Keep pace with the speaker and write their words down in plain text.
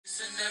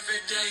an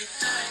everyday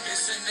thing.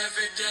 It's an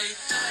everyday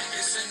thing.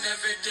 It's an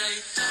everyday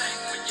thing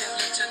when you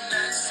let your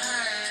nuts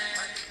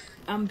hang.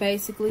 I'm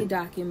basically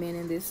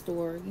documenting this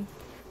story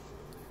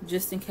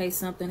just in case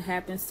something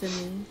happens to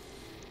me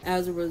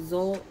as a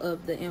result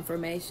of the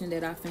information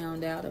that I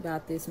found out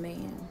about this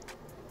man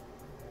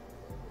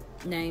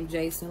named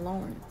Jason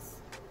Lawrence.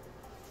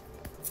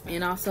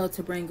 And also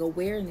to bring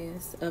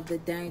awareness of the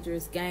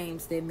dangerous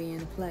games that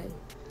men play.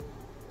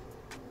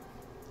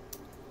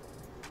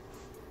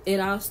 It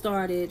all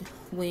started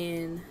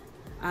when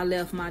I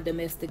left my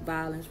domestic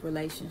violence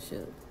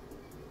relationship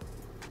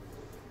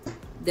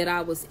that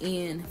I was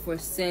in for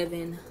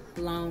 7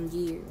 long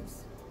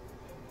years.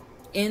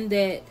 In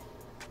that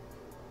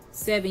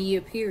 7-year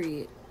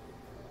period,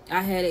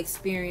 I had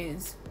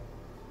experienced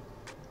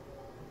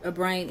a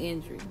brain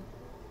injury.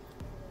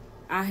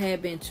 I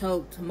had been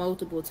choked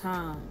multiple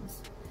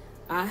times.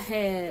 I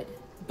had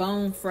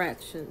bone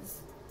fractures.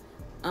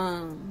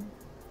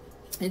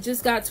 It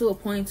just got to a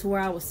point to where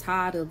I was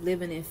tired of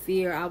living in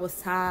fear. I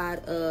was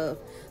tired of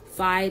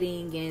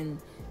fighting and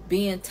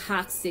being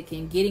toxic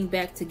and getting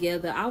back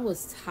together. I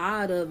was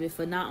tired of it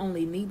for not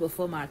only me, but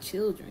for my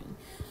children.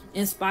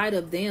 In spite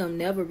of them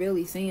never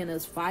really seeing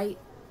us fight.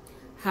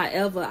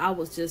 However, I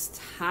was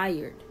just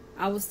tired.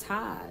 I was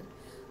tired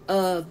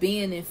of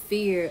being in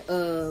fear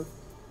of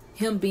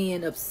him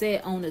being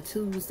upset on a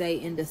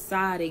Tuesday and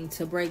deciding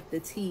to break the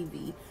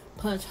TV,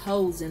 punch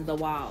holes in the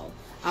wall.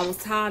 I was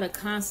tired of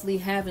constantly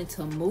having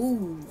to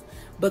move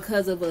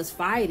because of us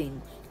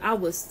fighting. I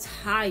was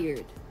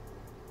tired.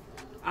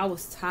 I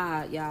was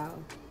tired,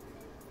 y'all.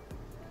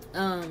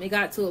 It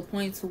got to a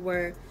point to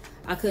where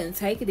I couldn't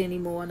take it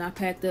anymore, and I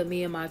packed up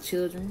me and my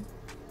children,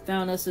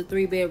 found us a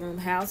 3-bedroom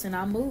house, and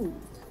I moved.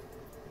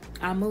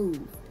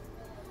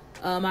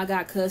 I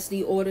got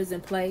custody orders in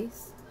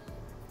place,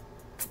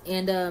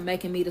 and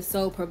making me the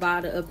sole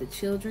provider of the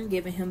children,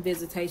 giving him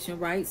visitation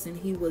rights, and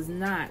he was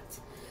not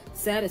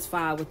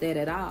satisfied with that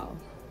at all.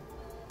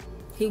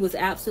 He was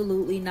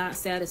absolutely not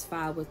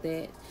satisfied with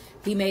that.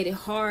 He made it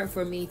hard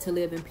for me to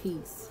live in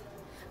peace.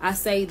 I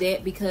say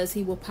that because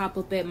he will pop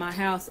up at my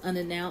house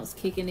unannounced,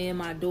 kicking in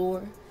my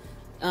door,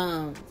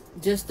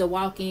 just to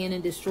walk in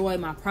and destroy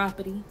my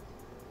property.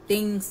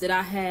 Things that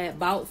I had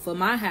bought for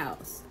my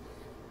house,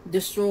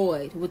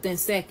 destroyed within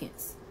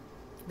seconds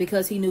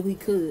because he knew he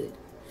could.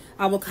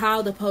 I would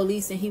call the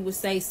police and he would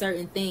say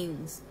certain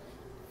things,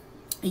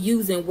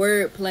 using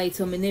wordplay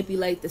to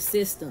manipulate the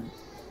system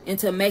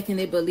into making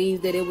it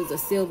believe that it was a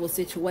civil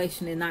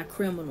situation and not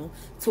criminal,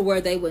 to where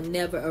they would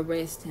never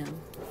arrest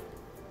him.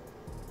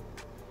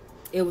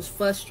 It was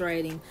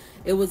frustrating.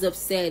 It was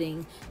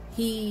upsetting.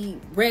 He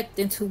wrecked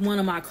into one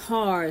of my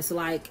cars.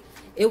 Like,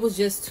 it was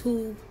just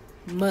too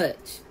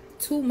much.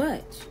 Too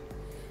much.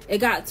 It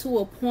got to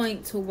a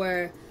point to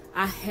where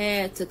I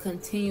had to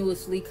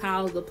continuously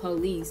call the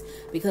police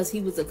because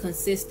he was a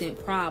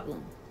consistent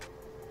problem.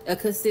 A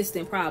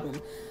consistent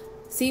problem.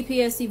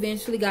 CPS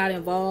eventually got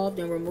involved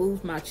and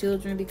removed my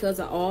children because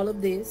of all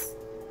of this.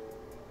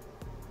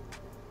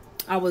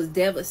 I was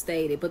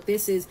devastated, but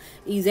this is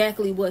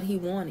exactly what he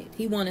wanted.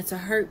 He wanted to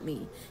hurt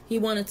me. He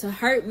wanted to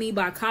hurt me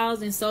by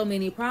causing so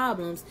many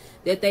problems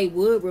that they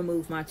would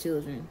remove my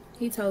children.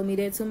 He told me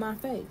that to my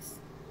face.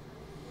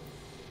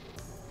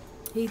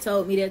 He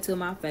told me that to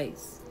my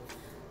face.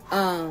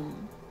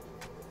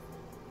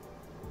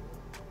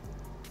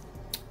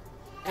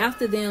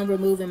 After them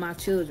removing my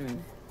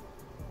children,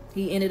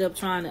 he ended up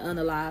trying to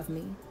unalive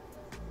me.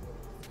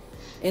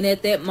 And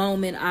at that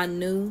moment, I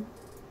knew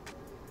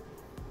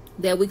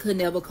that we could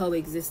never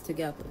coexist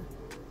together.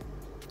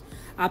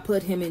 I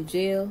put him in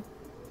jail.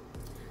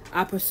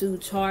 I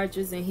pursued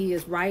charges, and he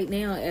is right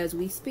now, as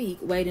we speak,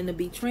 waiting to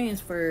be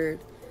transferred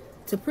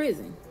to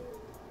prison.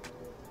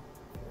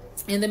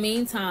 In the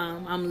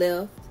meantime, I'm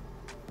left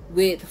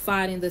with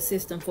fighting the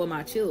system for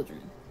my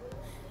children.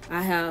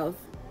 I have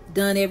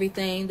done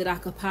everything that I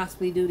could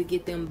possibly do to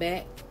get them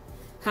back.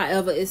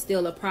 However, it's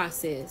still a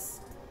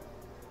process.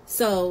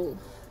 So,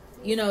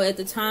 you know, at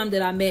the time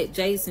that I met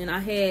Jason, I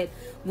had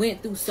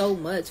went through so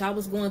much. I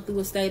was going through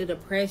a state of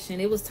depression.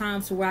 It was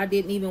times to where I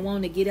didn't even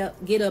want to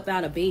get up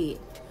out of bed.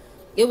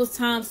 It was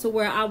times to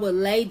where I would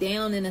lay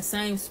down in the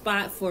same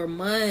spot for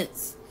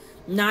months,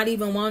 not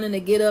even wanting to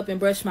get up and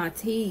brush my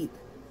teeth,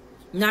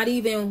 not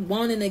even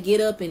wanting to get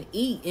up and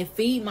eat and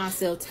feed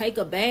myself, take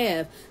a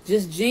bath,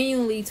 just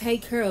genuinely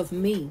take care of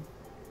me.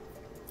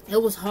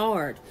 It was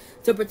hard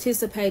to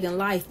participate in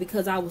life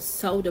because I was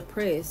so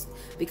depressed,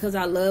 because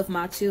I love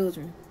my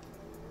children.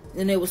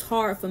 And it was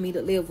hard for me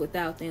to live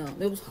without them.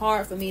 It was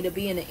hard for me to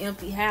be in an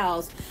empty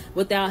house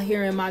without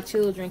hearing my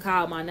children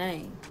call my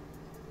name.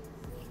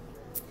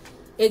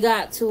 It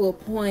got to a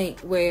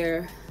point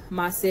where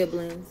my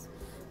siblings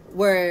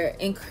were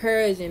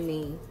encouraging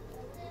me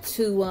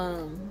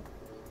to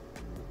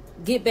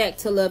get back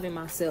to loving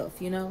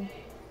myself, you know.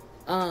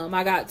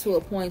 I got to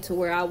a point to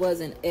where I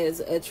wasn't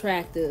as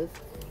attractive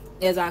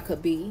as I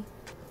could be,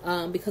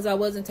 because I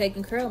wasn't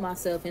taking care of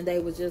myself. And they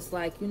were just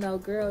like, you know,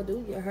 girl,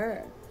 do your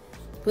hair,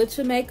 put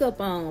your makeup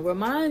on,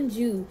 remind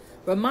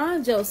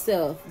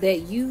yourself that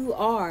you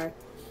are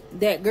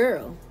that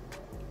girl,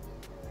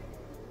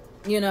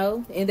 you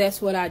know, and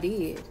that's what I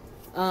did.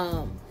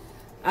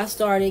 I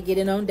started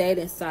getting on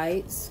dating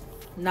sites,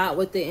 not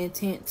with the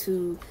intent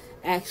to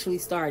actually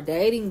start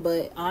dating,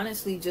 but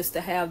honestly just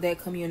to have that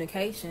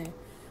communication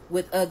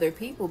with other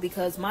people,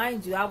 because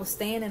mind you, I was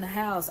staying in the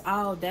house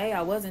all day.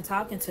 I wasn't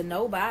talking to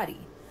nobody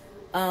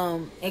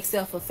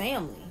except for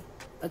family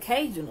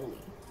occasionally.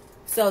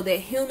 So that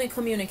human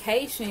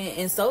communication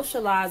and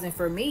socializing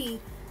for me,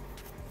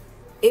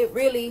 it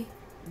really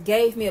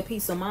gave me a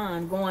peace of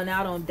mind, going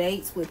out on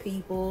dates with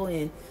people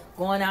and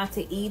going out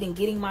to eat and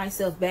getting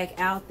myself back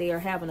out there,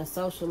 having a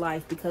social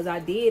life, because I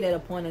did at a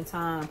point in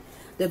time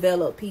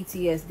develop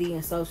PTSD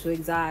and social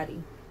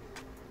anxiety.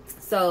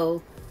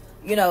 So,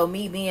 you know,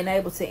 me being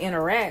able to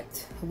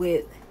interact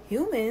with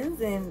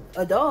humans and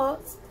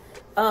adults,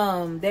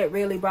 that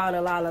really brought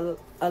a lot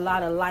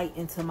of light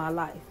into my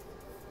life.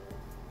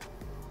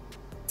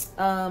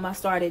 I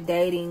started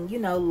dating, you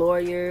know,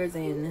 lawyers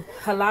and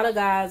a lot of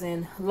guys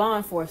in law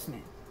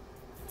enforcement.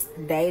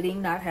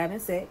 Dating, not having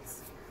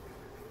sex.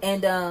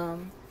 And,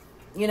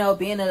 you know,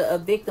 being a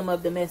victim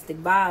of domestic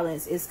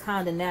violence, it's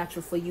kind of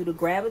natural for you to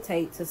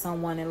gravitate to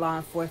someone in law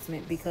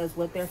enforcement, because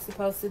what they're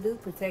supposed to do,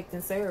 protect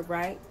and serve,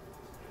 right?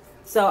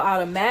 So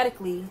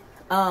automatically,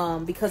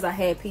 because I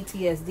had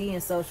PTSD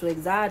and social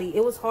anxiety,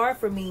 it was hard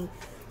for me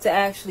to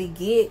actually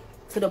get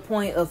to the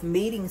point of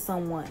meeting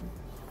someone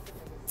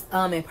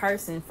in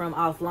person from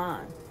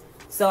offline.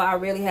 So I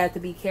really had to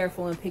be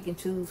careful and pick and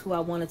choose who I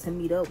wanted to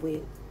meet up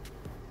with.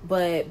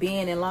 But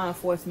being in law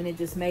enforcement, it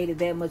just made it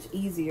that much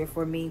easier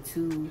for me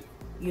to,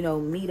 you know,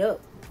 meet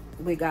up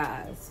with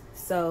guys.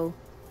 So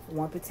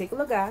one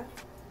particular guy,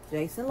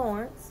 Jason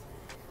Lawrence,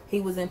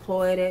 he was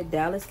employed at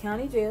Dallas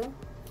County Jail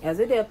as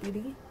a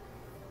deputy.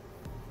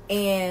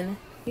 And,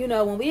 you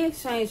know, when we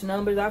exchanged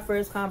numbers, our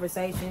first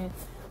conversation,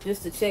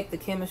 just to check the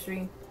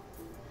chemistry,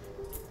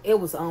 it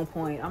was on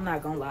point. I'm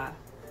not gonna lie.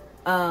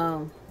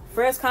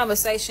 First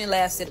conversation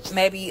lasted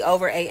maybe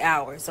over 8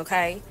 hours,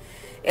 okay?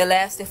 It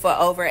lasted for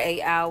over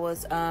 8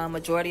 hours.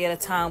 Majority of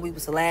the time we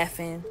was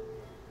laughing.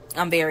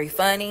 I'm very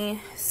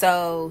funny.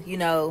 So, you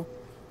know,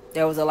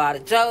 there was a lot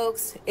of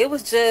jokes. It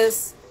was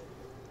just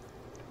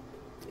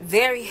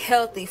very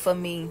healthy for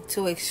me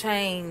to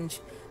exchange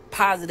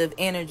positive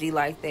energy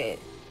like that.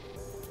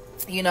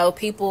 You know,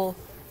 people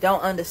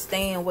don't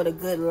understand what a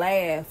good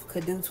laugh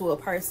could do to a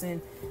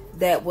person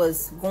that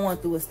was going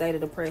through a state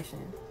of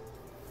depression.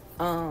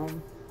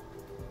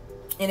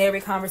 In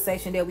every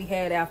conversation that we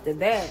had after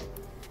that,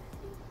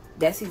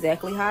 that's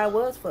exactly how it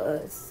was for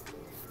us.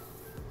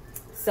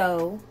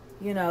 So,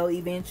 you know,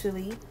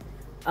 eventually,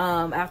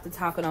 after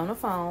talking on the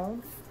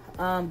phone,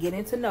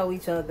 getting to know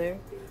each other,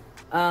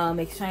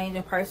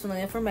 exchanging personal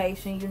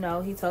information, you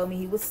know, he told me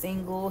he was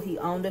single. He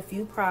owned a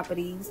few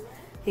properties.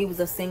 He was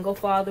a single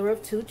father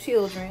of 2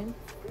 children.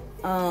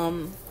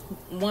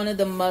 One of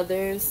the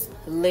mothers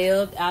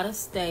lived out of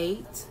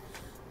state.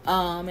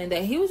 And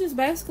that he was just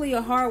basically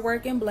a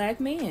hardworking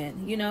black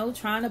man, you know,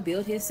 trying to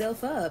build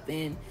himself up.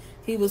 And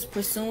he was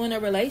pursuing a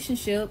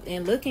relationship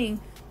and looking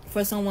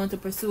for someone to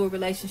pursue a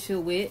relationship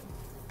with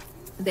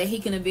that he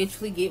can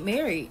eventually get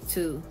married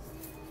to.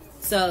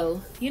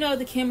 So, you know,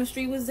 the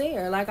chemistry was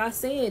there, like I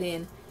said.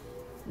 And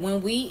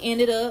when we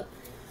ended up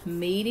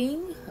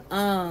meeting,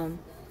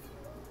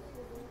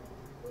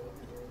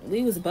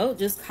 we was both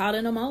just caught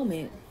in a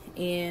moment,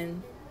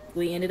 and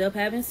we ended up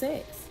having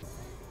sex.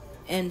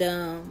 And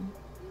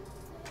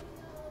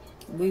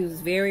we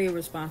was very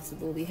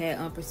irresponsible. We had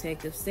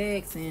unprotected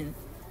sex, and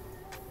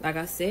like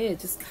I said,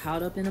 just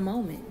caught up in a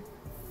moment.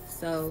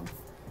 So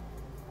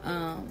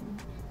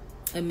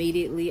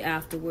immediately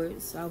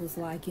afterwards, I was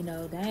like, you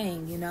know,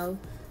 dang, you know,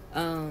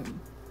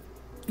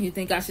 you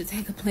think I should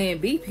take a Plan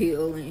B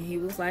pill? And he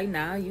was like,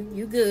 nah,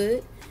 you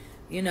good.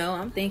 You know,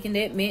 I'm thinking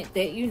that meant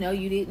that, you know,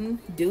 you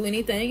didn't do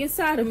anything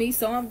inside of me,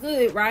 so I'm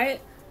good, right?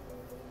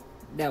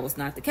 That was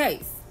not the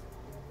case.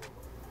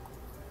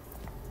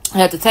 I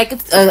had to take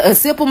a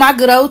sip of my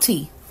good old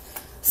tea.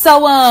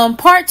 So,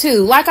 part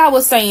 2, like I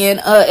was saying,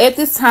 at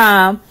this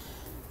time,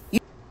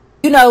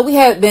 you know, we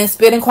had been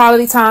spending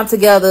quality time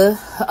together.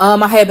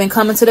 I had been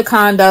coming to the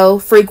condo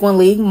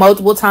frequently,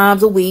 multiple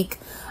times a week.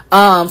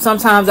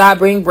 Sometimes I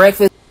bring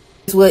breakfast.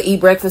 We'll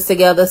eat breakfast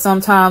together.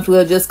 Sometimes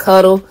we'll just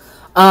cuddle,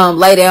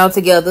 lay down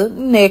together,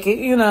 naked,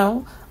 you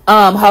know,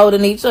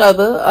 holding each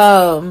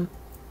other,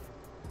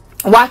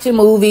 watching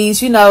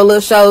movies, you know,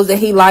 little shows that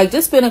he liked,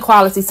 just spending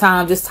quality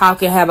time, just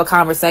talking, having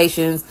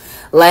conversations,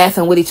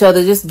 laughing with each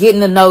other, just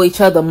getting to know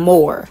each other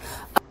more.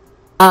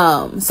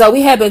 So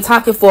we had been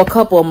talking for a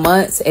couple of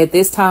months at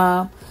this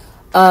time.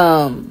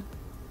 And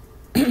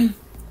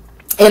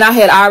I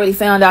had already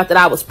found out that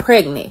I was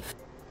pregnant.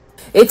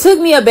 It took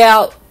me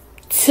about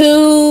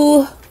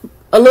a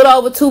little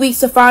over 2 weeks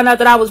to find out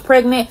that I was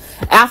pregnant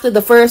after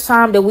the first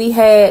time that we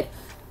had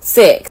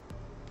sex.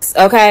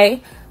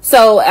 Okay.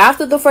 So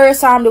after the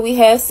first time that we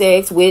had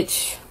sex,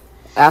 which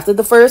after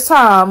the first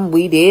time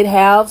we did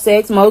have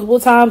sex multiple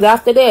times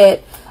after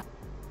that,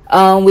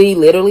 we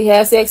literally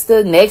had sex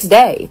the next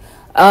day.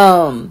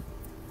 I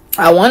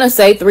want to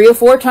say 3 or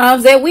 4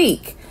 times that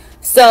week.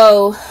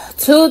 So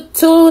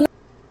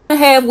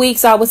 2.5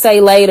 weeks, I would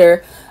say,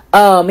 later,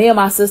 me and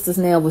my sisters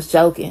now was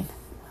joking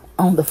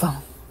on the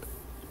phone.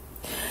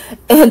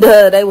 And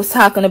they was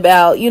talking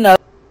about, you know,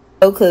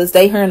 because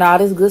they hearing all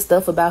this good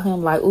stuff about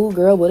him. Like, ooh,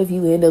 girl, what if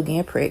you end up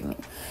getting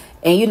pregnant?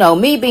 And, you know,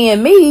 me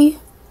being me,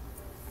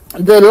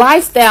 the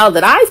lifestyle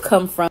that I've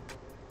come from,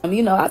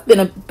 you know, I've been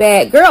a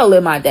bad girl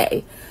in my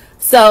day.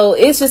 So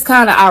it's just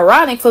kind of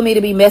ironic for me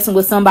to be messing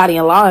with somebody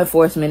in law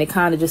enforcement. It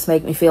kind of just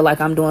make me feel like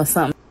I'm doing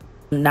something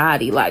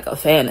naughty, like a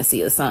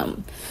fantasy or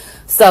something.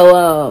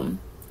 So,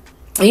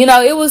 you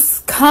know, it was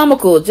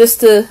comical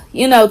just to,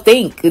 you know,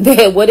 think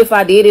that what if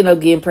I did end up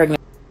getting pregnant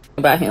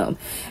by him.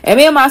 And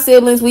me and my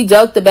siblings, we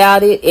joked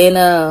about it. And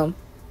I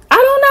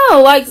don't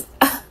know, like,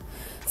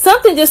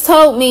 something just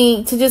told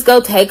me to just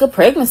go take a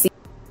pregnancy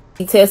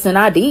test, and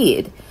I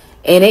did.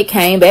 And it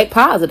came back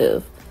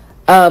positive.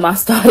 I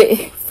started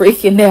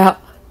freaking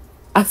out.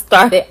 I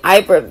started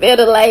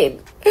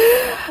hyperventilating.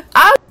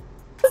 I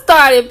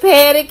started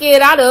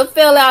panicking. I done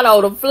fell out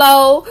on the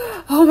floor.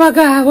 Oh my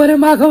God, what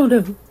am I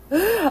gonna do?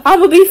 I'm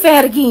gonna be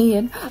fat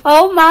again.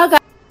 Oh my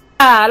God,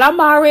 I'm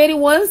already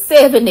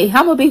 170.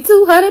 I'm gonna be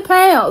 200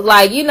 pounds.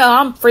 Like, you know,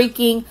 I'm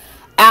freaking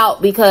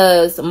out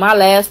because my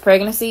last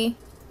pregnancy,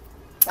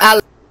 I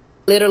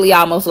literally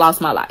almost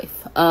lost my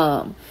life.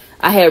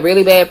 I had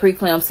really bad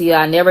preeclampsia.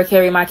 I never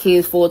carry my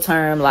kids full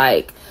term.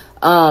 Like,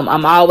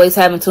 I'm always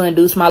having to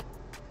induce my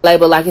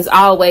labor. Like, it's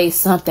always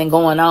something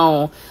going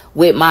on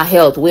with my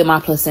health, with my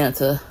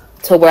placenta,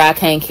 to where I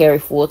can't carry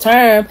full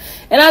term.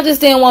 And I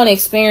just didn't want to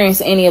experience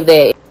any of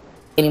that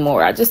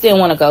anymore. I just didn't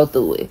want to go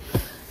through it.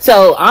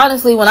 So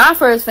honestly, when I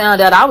first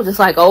found out, I was just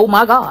like, oh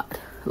my God,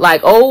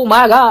 like, oh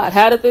my God,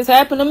 how did this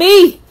happen to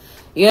me?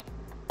 You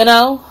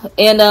know?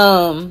 And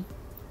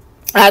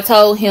I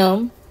told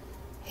him.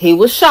 He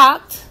was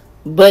shocked,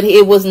 but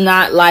it was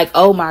not like,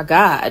 oh my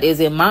God, is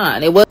it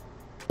mine? It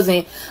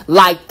wasn't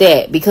like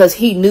that, because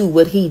he knew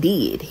what he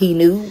did. He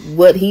knew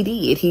what he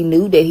did. He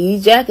knew that he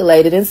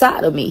ejaculated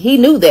inside of me. He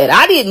knew that.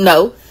 I didn't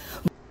know,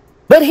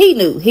 but he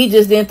knew. He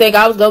just didn't think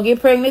I was gonna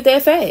get pregnant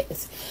that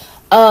fast.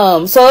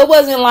 So it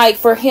wasn't like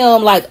for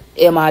him, like,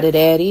 am I the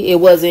daddy? It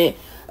wasn't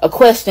a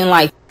question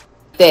like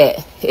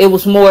that. It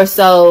was more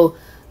so,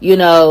 you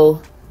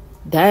know,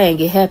 dang,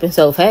 it happened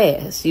so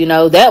fast. You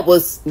know, that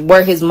was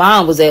where his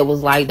mom was at,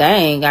 was like,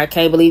 dang, I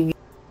can't believe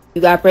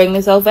you got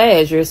pregnant so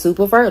fast. You're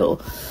super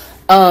fertile.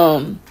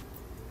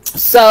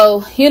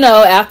 So, you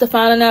know, after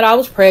finding out I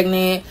was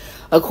pregnant,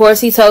 of course,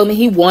 he told me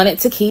he wanted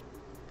to keep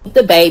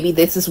the baby.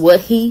 This is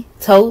what he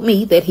told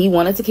me, that he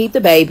wanted to keep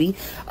the baby.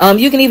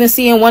 You can even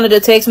see in one of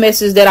the text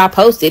messages that I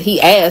posted, he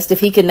asked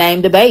if he could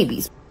name the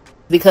babies,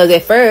 because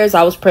at first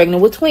I was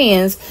pregnant with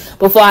twins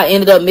before I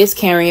ended up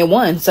miscarrying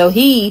one. So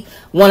he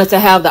wanted to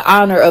have the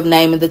honor of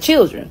naming the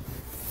children.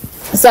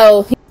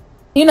 So,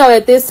 you know,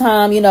 at this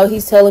time, you know,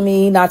 he's telling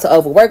me not to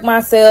overwork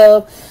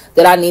myself,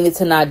 that I needed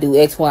to not do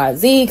X, Y,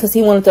 Z, because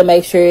he wanted to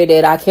make sure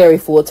that I carry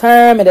full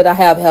term and that I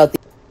have healthy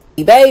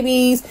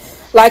babies.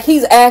 Like,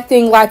 he's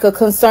acting like a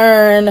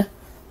concerned,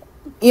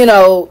 you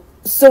know,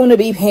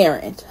 soon-to-be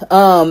parent,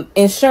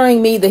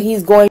 ensuring me that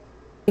he's going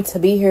to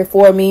be here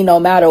for me no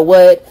matter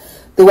what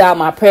throughout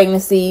my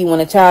pregnancy. When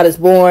a child is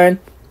born,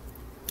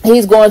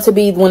 he's going to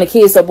be, when the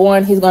kids are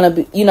born, he's going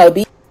to be, you know,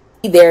 be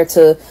there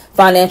to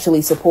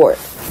financially support.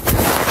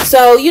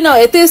 So, you know,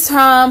 at this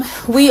time,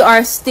 we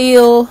are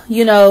still,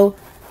 you know,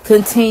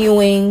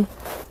 continuing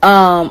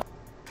our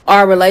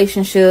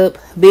relationship,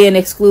 being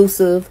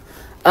exclusive.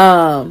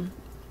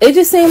 It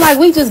just seemed like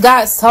we just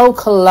got so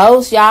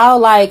close, y'all.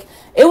 Like,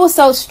 it was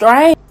so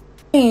strange.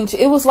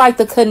 It was like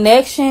the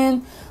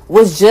connection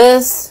was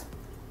just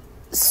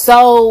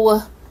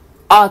so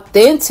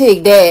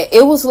authentic that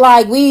it was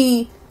like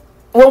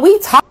when we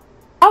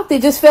talked,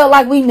 it just felt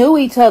like we knew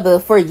each other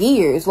for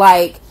years.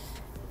 Like,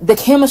 the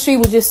chemistry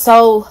was just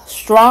so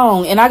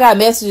strong. And I got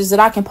messages that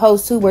I can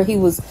post too, where he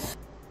was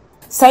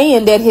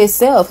saying that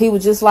himself. He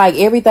was just like,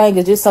 everything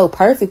is just so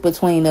perfect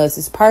between us.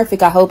 It's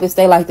perfect. I hope it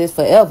stay like this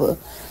forever.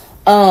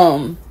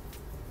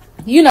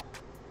 You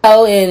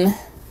know, and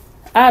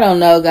I don't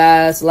know,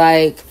 guys,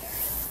 like,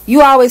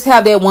 you always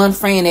have that one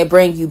friend that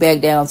brings you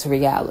back down to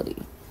reality.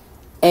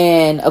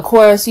 And of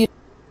course, you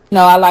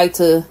know, I like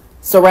to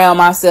surround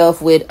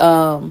myself with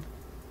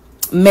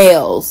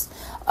males.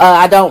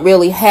 I don't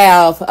really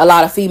have a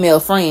lot of female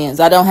friends.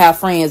 I don't have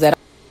friends at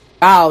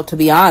all, to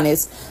be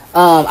honest.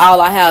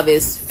 All I have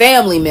is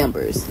family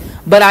members.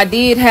 But I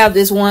did have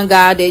this one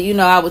guy that, you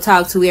know, I would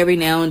talk to every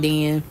now and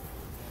then.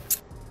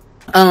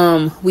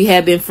 We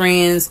had been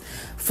friends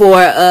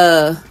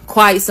for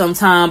quite some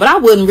time, but I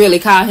wouldn't really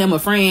call him a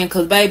friend,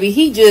 because baby,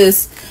 he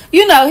just,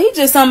 you know, he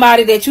just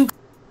somebody that you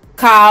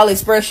call,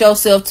 express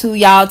yourself to,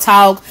 y'all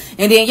talk,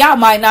 and then y'all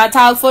might not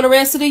talk for the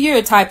rest of the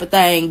year type of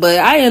thing. But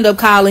I end up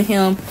calling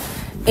him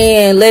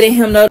and letting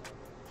him know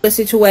the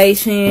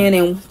situation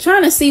and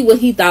trying to see what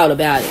he thought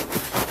about it.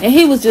 And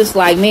he was just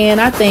like, man,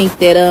 I think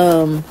that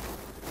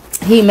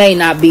he may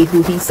not be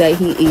who he say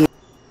he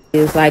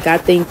is. Like, I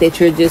think that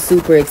you're just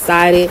super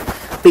excited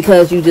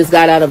because you just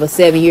got out of a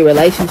 7-year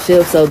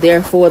relationship. So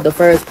therefore, the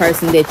first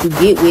person that you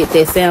get with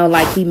that sound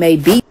like he may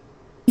be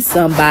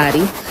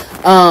somebody,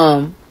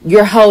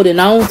 you're holding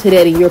on to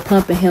that and you're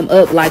pumping him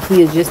up like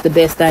he is just the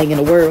best thing in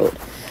the world.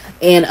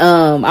 And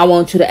I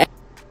want you to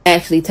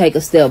actually take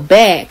a step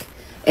back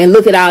and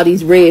look at all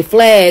these red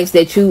flags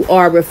that you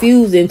are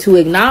refusing to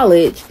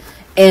acknowledge,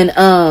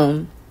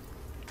 and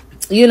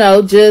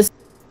just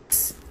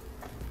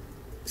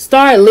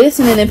start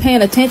listening and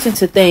paying attention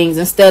to things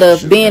instead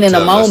of being in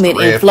a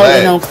moment and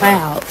floating on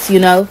clouds.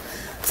 So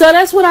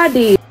that's what I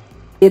did.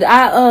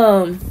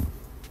 I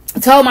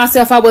told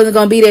myself I wasn't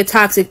going to be that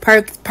toxic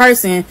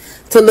person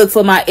to look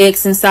for my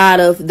ex inside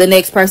of the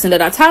next person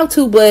that I talked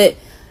to, but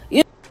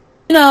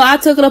I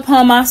took it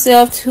upon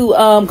myself to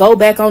go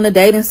back on the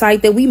dating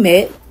site that we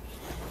met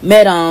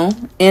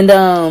on,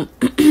 and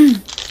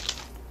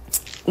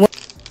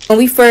when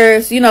we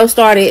first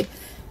started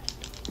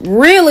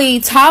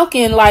really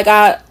talking, like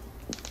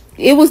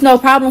it was no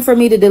problem for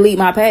me to delete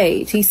my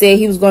page. He said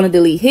he was going to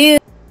delete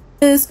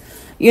his.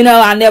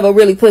 I never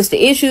really pushed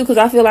the issue because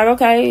I feel like,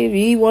 okay, if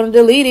he want to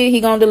delete it,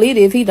 he gonna delete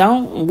it. If he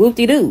don't,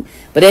 whoop-de-doo.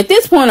 But at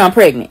this point, I'm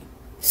pregnant,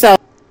 so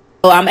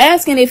I'm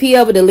asking if he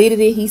ever deleted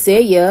it. He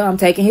said, yeah, I'm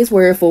taking his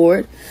word for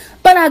it.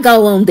 But I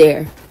go on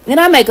there and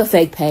I make a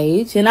fake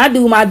page and I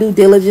do my due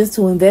diligence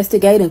to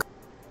investigate, and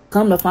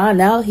come to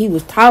find out he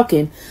was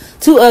talking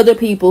to other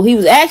people. He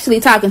was actually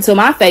talking to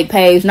my fake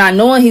page, not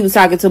knowing he was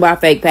talking to my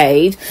fake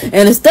page.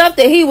 And the stuff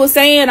that he was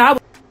saying, I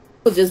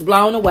was just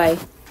blown away.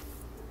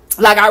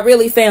 Like, I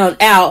really found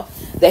out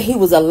that he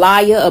was a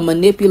liar, a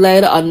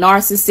manipulator, a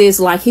narcissist.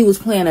 Like, he was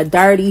playing a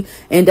dirty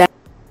and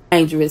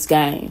dangerous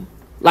game.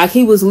 Like,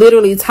 he was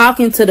literally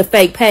talking to the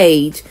fake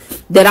page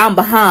that I'm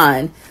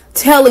behind,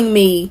 telling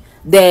me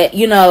that,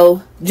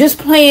 just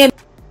playing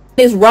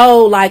this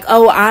role like,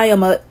 oh, I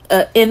am a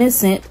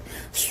innocent,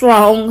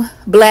 strong,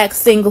 black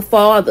single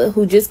father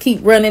who just keep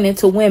running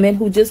into women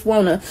who just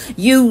want to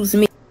use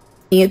me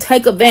and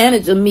take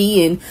advantage of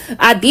me. And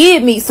I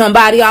did meet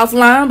somebody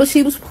offline, but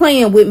she was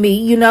playing with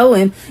me,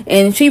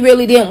 and she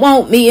really didn't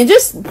want me, and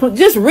just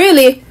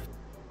really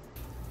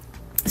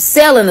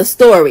selling a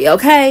story,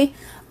 okay?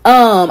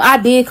 I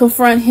did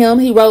confront him.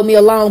 He wrote me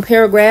a long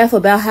paragraph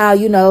about how,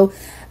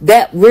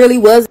 that really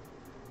wasn't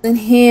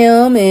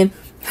him, and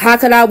how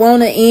could I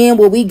want to end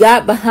what we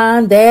got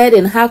behind that,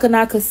 and how can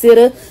I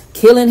consider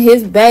killing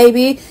his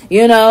baby,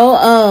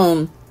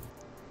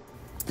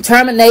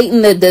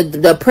 terminating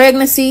the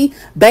pregnancy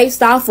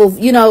based off of,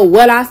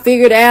 what I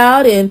figured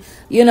out. And,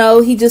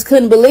 he just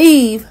couldn't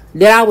believe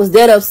that I was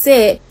that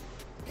upset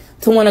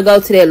to want to go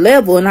to that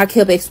level. And I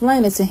kept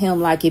explaining to him,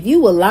 like, if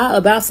you will lie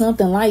about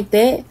something like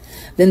that,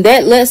 then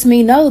that lets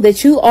me know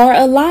that you are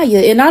a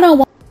liar. And I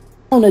don't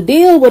want to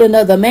deal with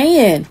another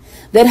man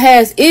that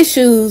has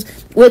issues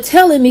with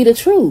telling me the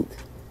truth.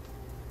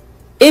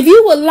 If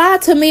you would lie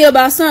to me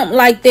about something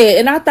like that,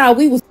 and I thought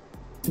we was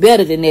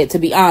better than that, to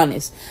be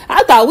honest.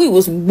 I thought we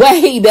was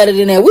way better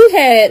than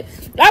that.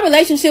 Our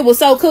relationship was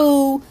so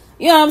cool.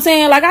 You know what I'm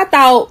saying? Like, I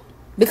thought,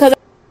 because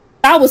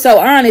I was so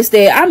honest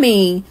that,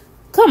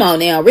 come on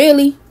now,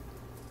 really?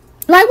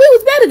 Like, we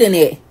was better than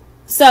that.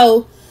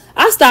 So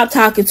I stopped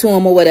talking to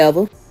him or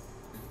whatever.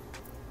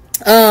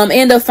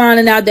 End up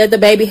finding out that the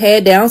baby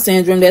had Down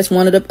syndrome. That's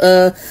one of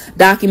the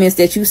documents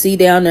that you see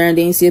down there, and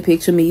then you see a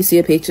picture of me, you see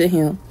a picture of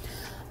him.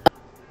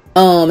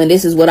 And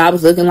this is what I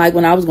was looking like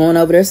when I was going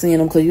over there seeing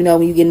him, because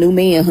when you get new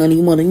men, honey,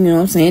 you want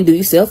to, do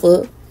yourself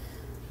up.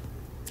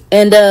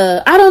 And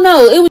I don't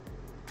know, it was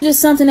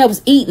just something that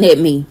was eating at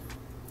me.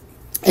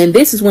 And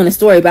this is when the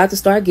story about to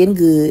start getting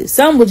good.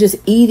 Something was just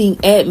eating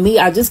at me.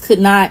 I just could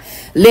not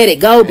let it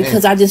go,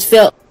 because I just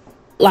felt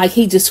like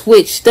he just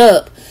switched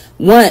up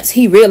once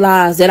he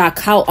realized that I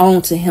caught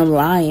on to him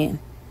lying.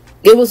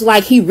 It was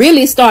like he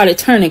really started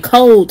turning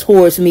cold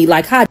towards me.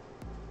 Like, how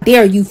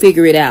dare you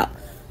figure it out?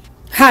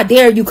 How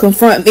dare you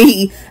confront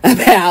me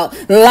about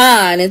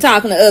lying and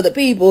talking to other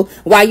people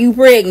while you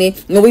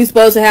pregnant, and we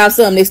supposed to have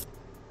something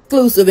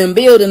exclusive and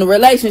building a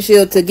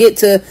relationship to get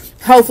to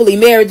hopefully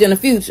marriage in the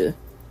future.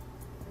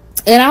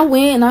 And I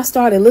went and I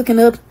started looking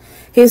up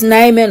his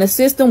name in the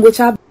system,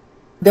 which I've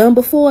done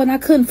before, and I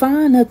couldn't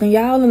find nothing,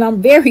 y'all. And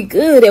I'm very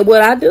good at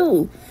what I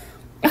do.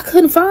 I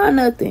couldn't find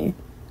nothing.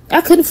 I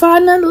couldn't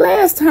find nothing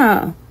last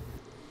time.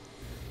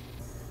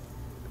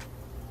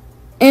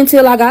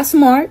 Until I got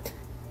smart.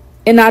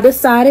 And I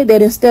decided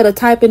that instead of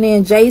typing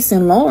in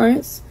Jason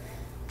Lawrence,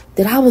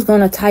 that I was going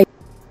to type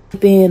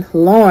in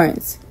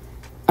Lawrence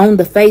on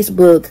the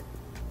Facebook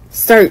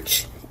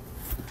search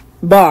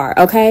bar,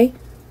 okay?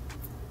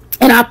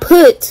 And I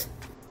put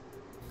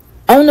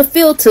on the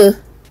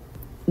filter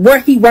where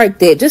he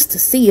worked at, just to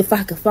see if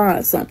I could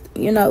find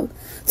something,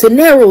 to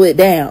narrow it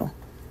down.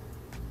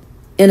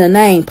 And a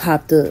name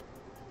popped up.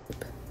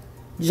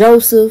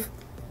 Joseph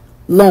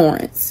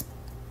Lawrence.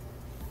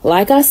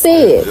 Like I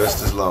said,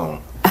 just as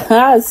long.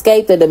 I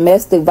escaped a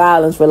domestic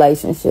violence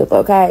relationship,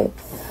 okay?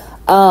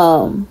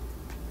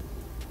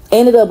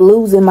 Ended up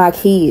losing my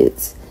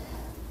kids,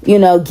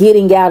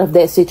 getting out of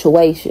that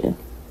situation.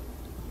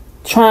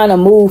 Trying to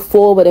move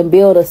forward and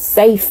build a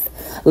safe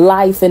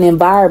life and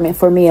environment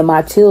for me and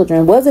my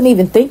children. Wasn't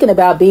even thinking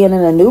about being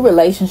in a new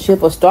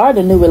relationship or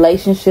starting a new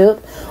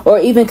relationship or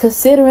even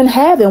considering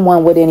having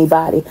one with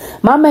anybody.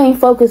 My main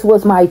focus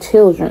was my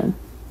children.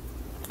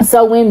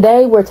 So when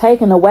they were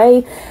taken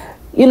away,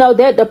 you know,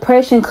 that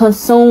depression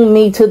consumed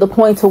me to the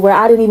point to where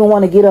I didn't even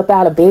want to get up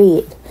out of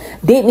bed.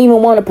 Didn't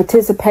even want to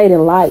participate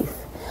in life.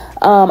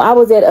 I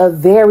was at a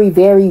very,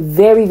 very,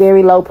 very,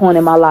 very low point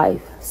in my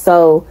life.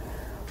 So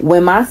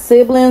when my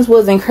siblings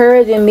was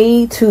encouraging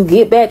me to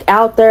get back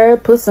out there,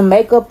 put some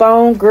makeup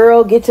on,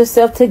 girl, get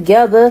yourself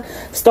together,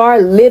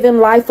 start living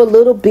life a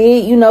little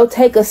bit, you know,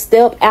 take a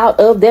step out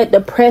of that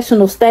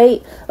depressional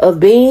state of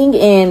being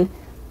and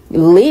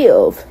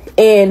live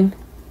and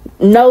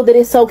know that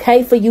it's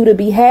okay for you to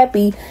be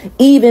happy,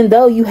 even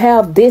though you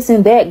have this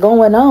and that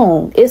going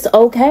on. It's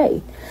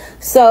okay.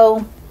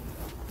 So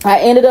I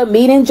ended up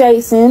meeting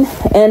Jason,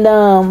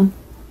 and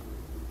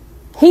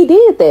he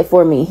did that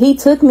for me. He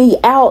took me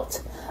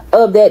out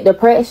of that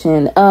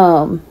depression.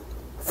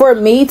 For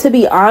me, to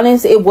be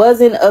honest, it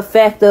wasn't a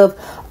fact of,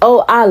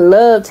 oh, I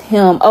loved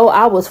him, oh,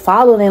 I was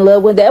falling in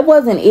love with. That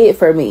wasn't it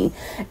for me.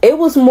 It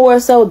was more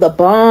so the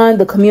bond,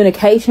 the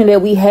communication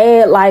that we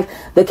had. Like,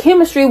 the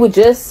chemistry was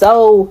just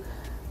so,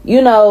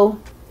 you know,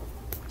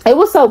 it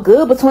was so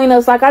good between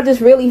us. Like, I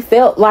just really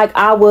felt like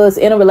I was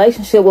in a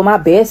relationship with my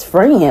best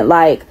friend.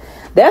 Like,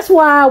 that's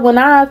why when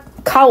I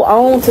caught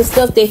on to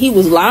stuff that he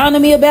was lying to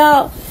me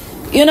about,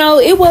 you know,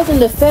 it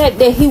wasn't the fact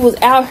that he was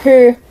out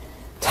here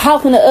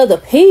talking to other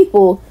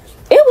people.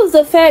 It was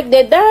the fact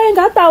that, dang,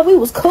 I thought we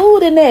was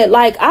cool in that.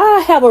 Like, I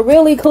have a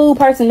really cool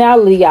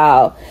personality,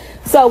 y'all.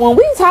 So when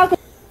we talking,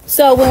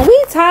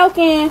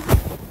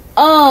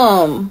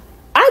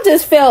 I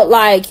just felt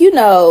like, you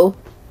know,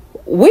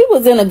 we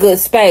was in a good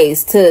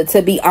space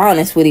to be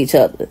honest with each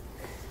other.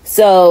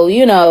 So,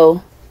 you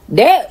know,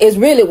 that is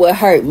really what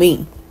hurt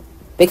me.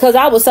 Because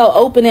I was so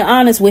open and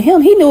honest with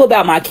him. He knew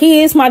about my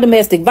kids, my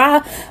domestic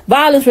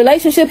violence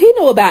relationship. He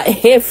knew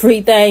about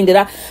everything that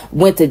I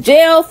went to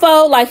jail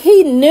for. Like,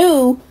 he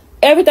knew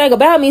everything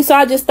about me. So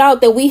I just thought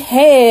that we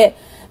had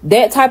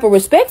that type of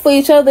respect for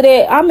each other.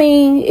 That, I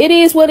mean, it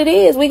is what it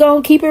is. We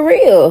gonna keep it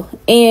real.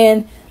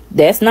 And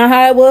that's not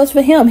how it was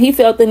for him. He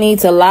felt the need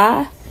to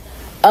lie.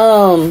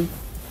 And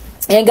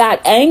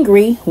got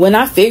angry when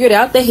I figured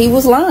out that he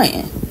was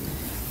lying.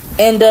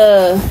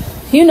 And,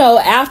 you know,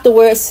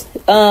 afterwards,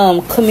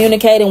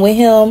 communicating with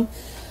him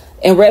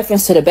in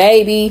reference to the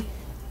baby,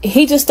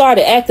 he just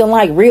started acting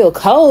like real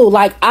cold,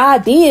 like I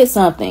did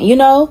something, you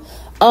know.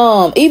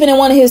 Even in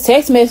one of his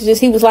text messages,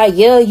 he was like,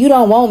 yeah, you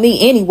don't want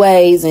me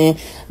anyways, and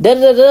da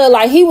da da.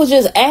 Like, he was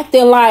just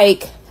acting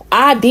like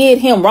I did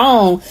him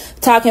wrong,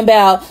 talking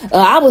about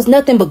I was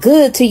nothing but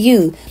good to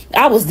you,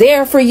 I was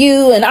there for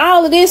you, and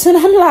all of this. And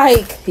I'm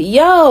like,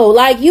 yo,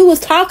 like, you was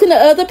talking to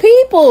other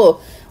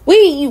people.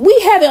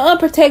 We having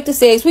unprotected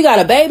sex. We got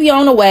a baby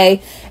on the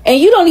way, and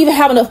you don't even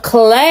have enough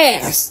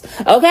class,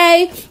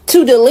 okay,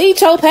 to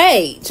delete your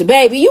page,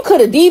 baby. You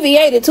could have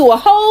deviated to a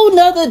whole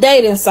nother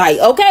dating site,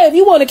 okay? If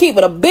you want to keep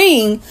it a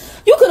bean,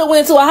 you could have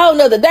went to a whole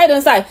nother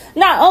dating site.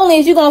 Not only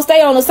is you gonna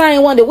stay on the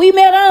same one that we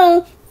met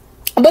on,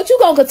 but you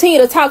gonna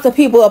continue to talk to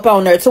people up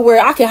on there to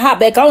where I can hop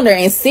back on there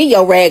and see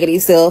your raggedy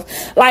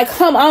self. Like,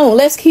 come on,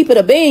 let's keep it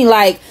a bean.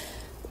 Like,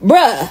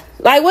 bruh,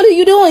 like, what are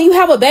you doing? You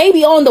have a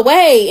baby on the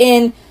way,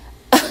 and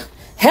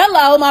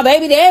hello, my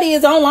baby daddy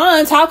is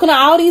online talking to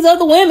all these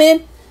other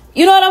women.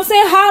 You know what I'm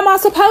saying? How am I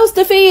supposed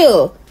to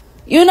feel?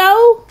 You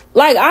know,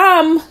 like,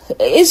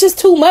 it's just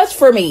too much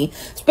for me,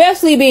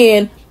 especially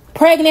being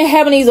pregnant,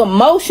 having these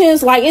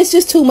emotions. Like, it's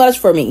just too much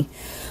for me.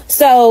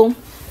 So,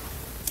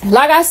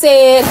 like I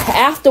said,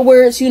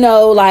 afterwards, you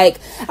know, like,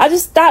 I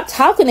just stopped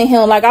talking to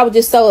him. Like, I was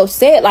just so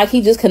upset. Like,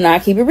 he just could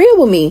not keep it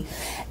real with me.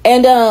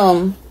 And,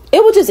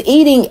 it was just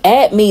eating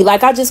at me.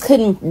 Like, I just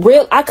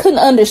I couldn't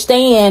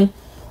understand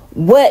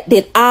what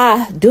did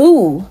I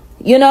do,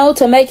 you know,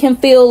 to make him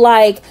feel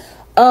like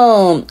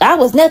I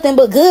was nothing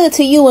but good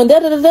to you and da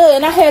da da da.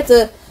 And I had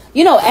to,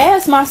 you know,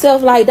 ask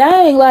myself, like,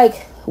 dang,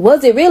 like,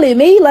 was it really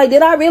me? Like,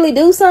 did I really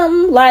do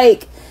something?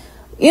 Like,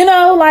 you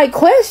know, like,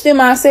 question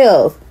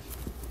myself.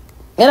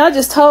 And I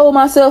just told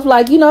myself,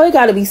 like, you know, it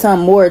got to be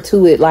something more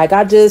to it. Like,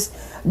 I just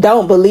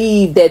don't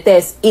believe that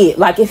that's it.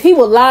 Like, if he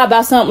would lie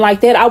about something like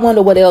that, I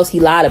wonder what else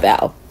he lied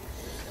about.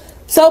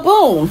 So,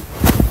 boom.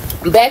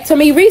 Back to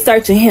me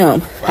researching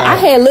him. Wow. I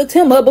had looked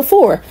him up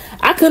before.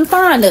 I couldn't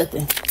find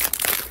nothing.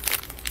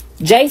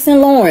 Jason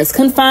Lawrence.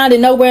 Couldn't find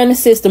it nowhere in the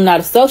system. Not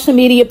a social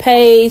media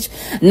page.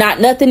 Not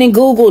nothing in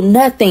Google.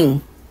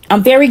 Nothing.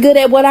 I'm very good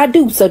at what I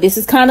do. So this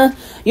is kind of,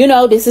 you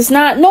know, this is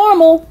not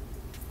normal.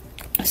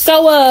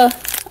 So,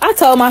 I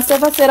told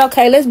myself, I said,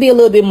 okay, let's be a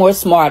little bit more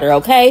smarter,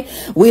 okay?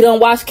 We done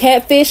watched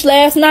Catfish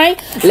last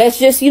night. Let's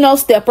just, you know,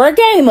 step our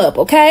game up,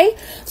 okay?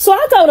 So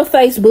I go to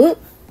Facebook.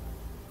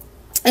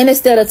 And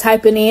instead of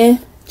typing in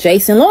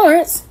Jason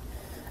Lawrence,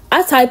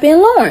 I type in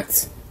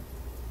Lawrence.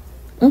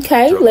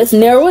 Okay, let's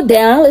narrow it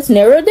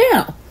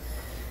down.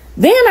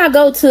 Then I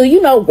go to, you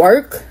know,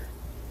 work,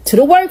 to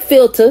the work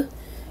filter,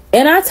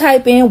 and I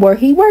type in where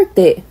he worked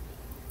at.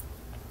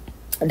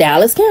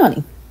 Dallas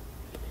County.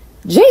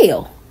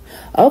 Jail.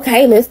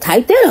 Okay, let's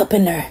type that up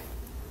in there.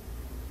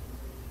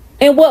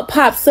 And what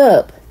pops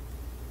up?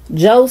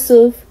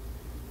 Joseph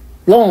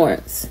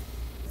Lawrence.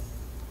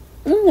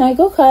 I'm like,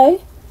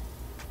 okay.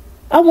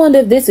 I wonder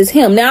if this is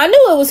him. Now, I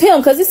knew it was him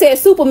because it said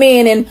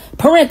Superman in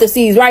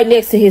parentheses right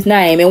next to his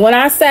name. And when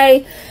I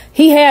say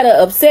he had an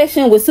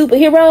obsession with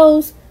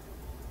superheroes,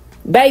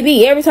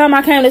 baby, every time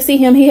I came to see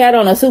him, he had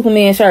on a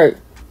Superman shirt.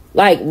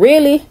 Like,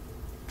 really?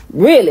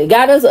 Really?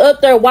 Got us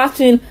up there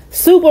watching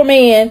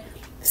Superman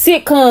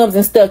sitcoms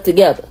and stuff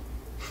together.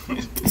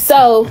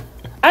 So,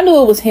 I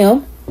knew it was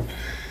him.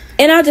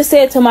 And I just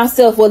said to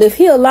myself, well, if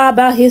he'll lie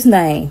about his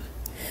name,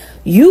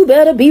 you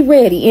better be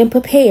ready and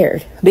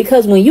prepared.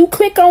 Because when you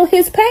click on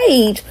his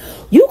page,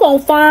 you gonna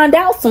find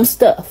out some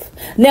stuff.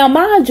 Now,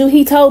 mind you,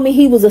 he told me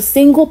he was a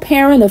single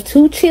parent of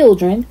 2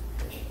 children.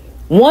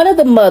 One of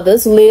the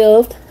mothers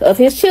of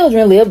his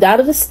children lived out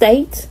of the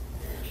state.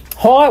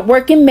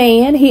 Hard-working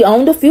man. He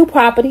owned a few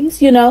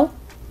properties, you know.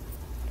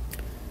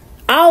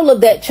 All of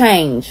that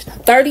changed.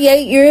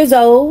 38 years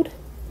old.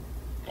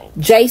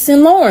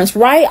 Jason Lawrence,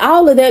 right?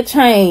 All of that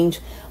changed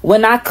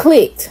when I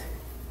clicked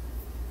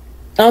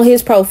on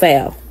his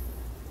profile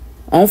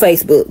on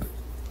Facebook.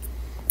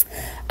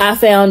 I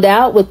found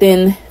out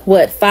within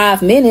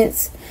 5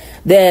 minutes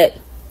that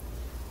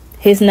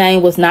his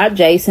name was not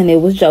Jason,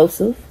 it was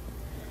Joseph.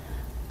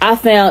 I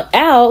found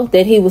out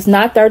that he was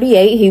not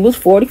 38, he was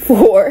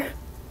 44.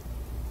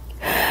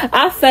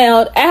 I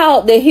found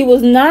out that he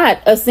was not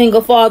a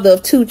single father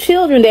of 2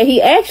 children, that he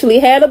actually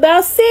had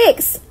about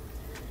 6.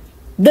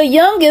 The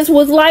youngest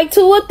was like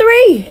 2 or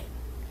 3.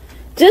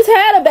 Just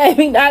had a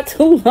baby not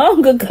too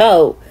long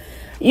ago.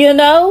 You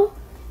know?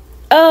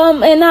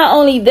 And not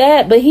only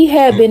that, but he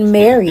had been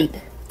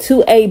married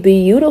to a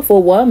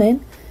beautiful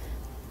woman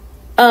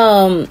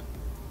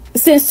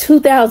since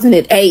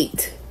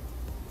 2008.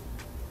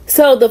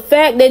 So the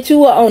fact that you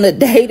were on a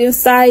dating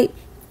site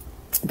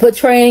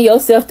portraying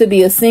yourself to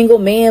be a single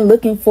man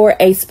looking for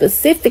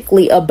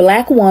specifically a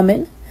black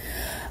woman,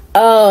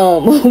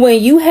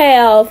 when you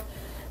have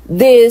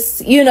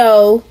this, you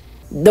know,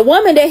 the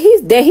woman that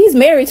he's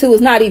married to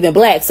is not even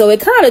black. So it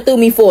kind of threw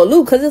me for a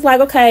loop, because it's like,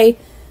 okay,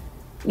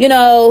 you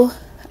know,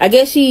 I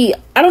guess I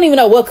don't even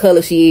know what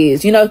color she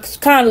is. You know,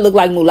 kind of look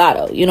like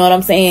mulatto. You know what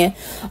I'm saying?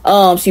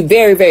 She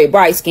very, very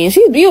bright skinned.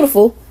 She's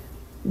beautiful.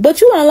 But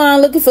you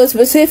online looking for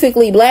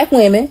specifically black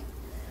women,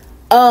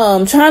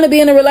 trying to be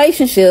in a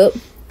relationship,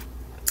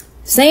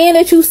 saying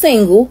that you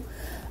single.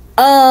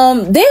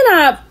 Then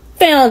I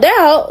found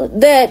out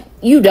that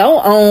you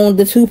don't own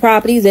the 2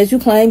 properties that you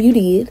claim you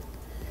did.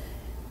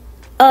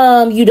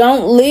 You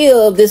don't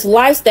live this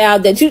lifestyle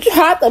that you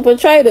tried to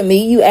portray to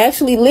me. You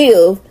actually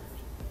live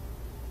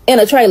in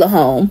a trailer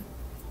home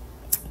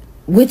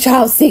with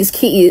y'all 6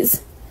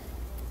 kids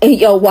and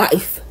your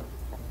wife.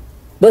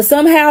 But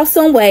somehow,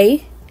 some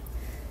way,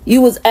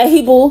 you was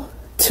able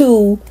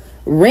to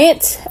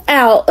rent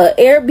out an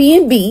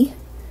Airbnb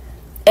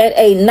at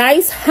a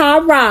nice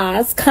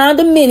high-rise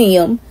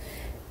condominium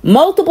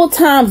multiple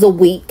times a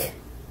week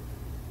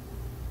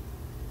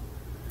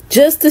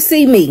just to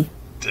see me.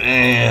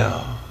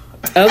 Damn.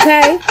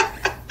 Okay?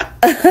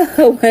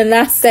 When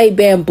I say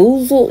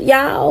bamboozled,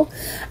 y'all,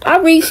 I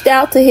reached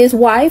out to his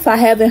wife. I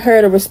haven't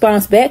heard a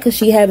response back because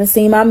she haven't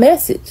seen my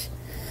message.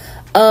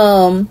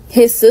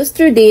 His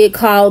sister did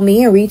call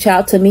me and reach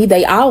out to me.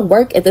 They all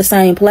work at the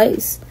same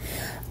place.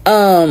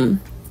 And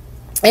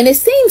it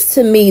seems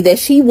to me that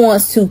she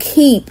wants to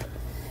keep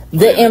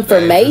the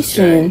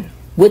information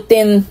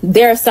within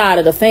their side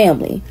of the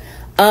family.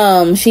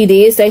 She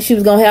did say she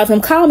was gonna have him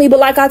call me, but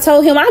like I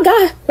told her,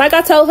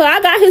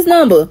 I got his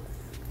number.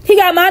 He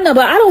got my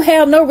number. I don't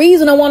have no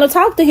reason to want to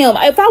talk to him.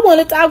 If I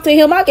want to talk to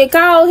him, I can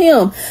call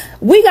him.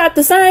 We got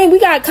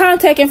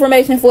contact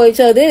information for each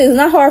other. It is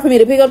not hard for me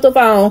to pick up the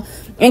phone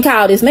and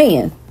call this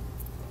man.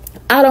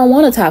 I don't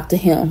want to talk to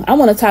him. I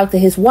want to talk to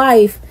his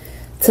wife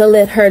to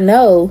let her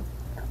know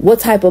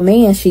what type of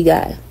man she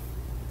got.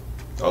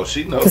 Oh,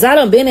 she knows. Because I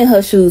done been in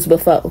her shoes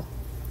before.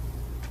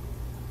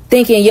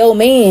 Thinking your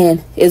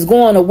man is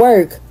going to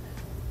work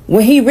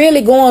when he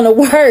really going to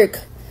work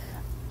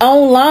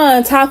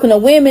online talking to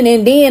women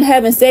and then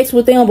having sex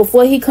with them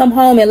before he come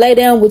home and lay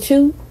down with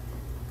you.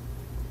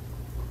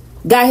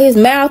 Got his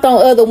mouth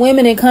on other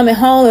women and coming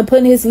home and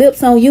putting his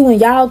lips on you and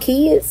y'all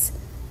kids.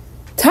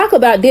 Talk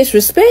about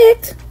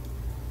disrespect.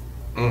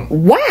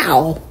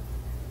 Wow.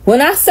 When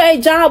I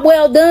say job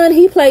well done,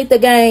 he played the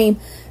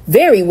game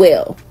very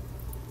well.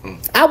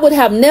 I would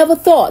have never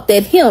thought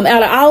that him,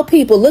 out of all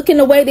people, looking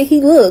the way that he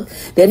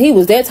looked, that he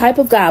was that type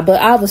of guy, but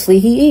obviously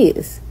he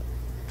is.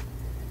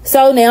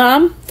 So now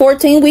I'm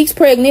 14 weeks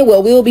pregnant.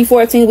 Well, we will be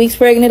 14 weeks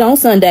pregnant on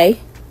Sunday.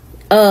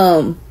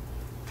 Found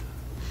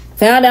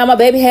out my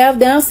baby have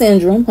Down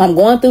syndrome. I'm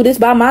going through this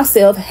by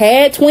myself.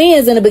 Had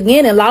twins in the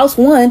beginning, lost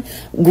one,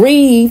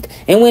 grieved,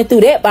 and went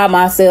through that by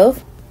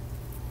myself.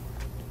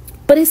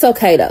 But it's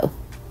okay though.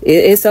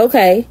 It's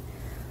okay.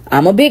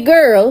 I'm a big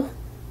girl.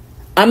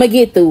 I'm gonna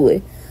get through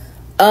it.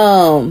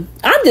 I'm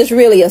just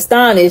really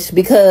astonished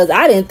because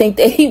I didn't think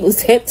that he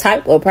was that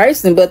type of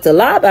person. But to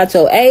lie about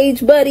your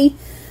age, buddy,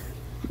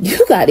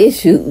 You got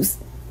issues.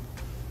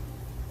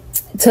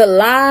 To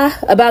lie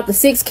about the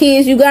 6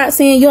 kids you got,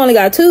 saying you only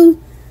got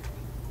 2.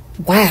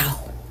 Wow.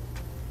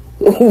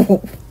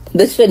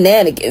 The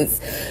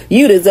shenanigans.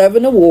 You deserve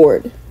an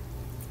award.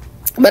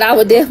 But I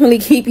would definitely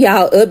keep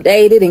y'all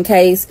updated in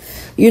case,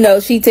 you know,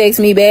 she texts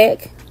me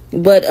back.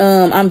 But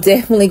I'm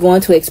definitely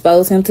going to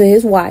expose him to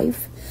his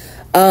wife.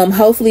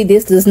 Hopefully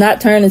this does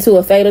not turn into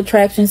a fatal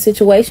attraction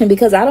situation,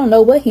 because I don't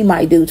know what he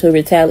might do to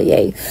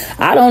retaliate.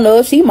 I don't know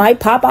if she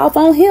might pop off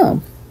on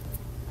him.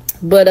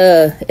 But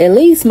at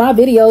least my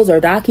videos are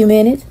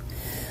documented,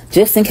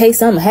 just in case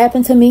something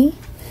happened to me,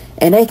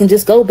 and they can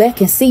just go back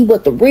and see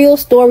what the real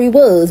story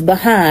was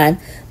behind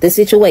the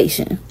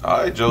situation.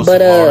 All right, Joseph.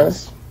 But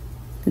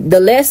the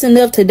lesson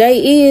of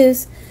today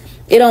is,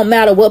 it don't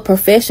matter what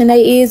profession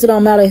they is. It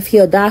don't matter if he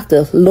a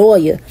doctor,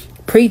 lawyer,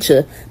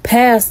 preacher,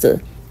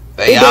 pastor.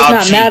 It does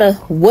not matter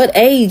what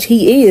age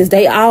he is.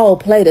 They all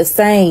play the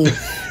same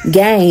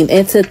game.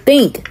 And to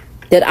think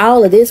that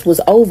all of this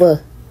was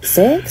over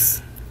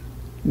sex,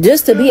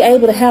 just to be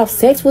able to have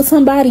sex with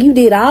somebody, you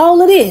did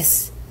all of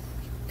this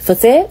for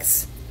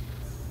sex?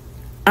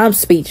 I'm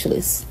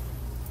speechless.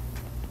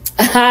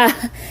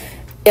 I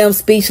am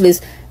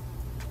speechless.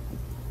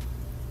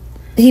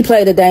 He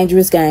played a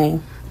dangerous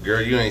game.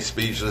 Girl, you ain't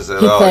speechless at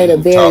all. He played a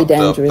very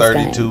dangerous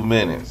 32 game.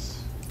 minutes.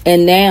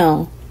 And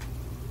now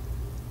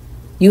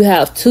you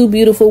have 2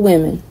 beautiful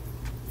women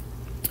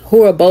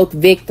who are both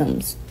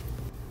victims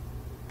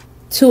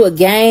to a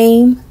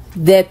game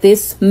that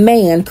this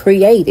man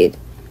created,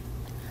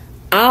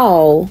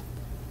 all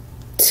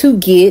to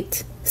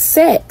get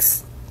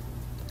sex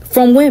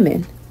from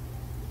women.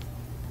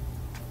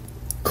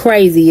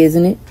 Crazy,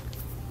 isn't it?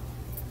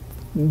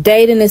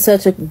 Dating is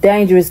such a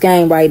dangerous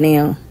game right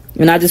now,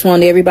 and I just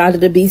want everybody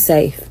to be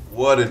safe.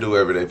 What to do,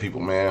 everyday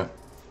people, man?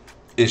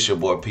 It's your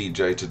boy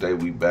PJ. Today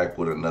we back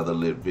with another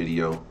lit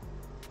video.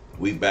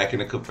 We back in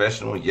the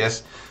confessional.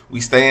 Yes, we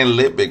staying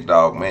lit, big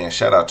dog, man.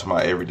 Shout out to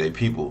my everyday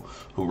people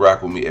who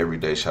rock with me every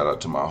day. Shout out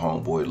to my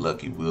homeboy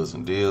Lucky Wheels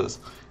and Deals.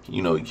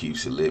 You know he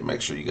keeps it lit.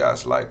 Make sure you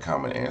guys like,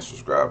 comment, and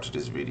subscribe to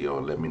this video,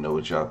 and let me know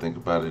what y'all think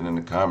about it in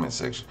the comment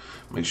section.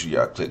 Make sure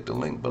y'all click the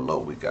link below.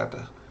 We got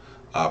the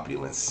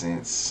Opulence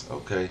Scents,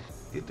 okay?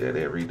 Get that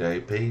everyday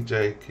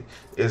PJ.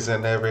 It's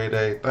an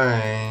everyday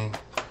thing.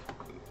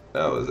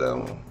 That was that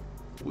one.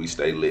 We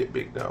stay lit,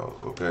 big dog,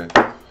 okay?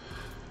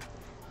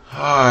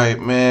 Alright,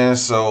 man,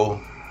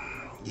 so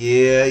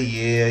yeah.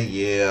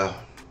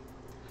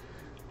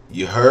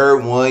 You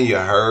heard one, you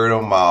heard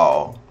them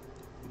all.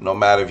 No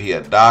matter if he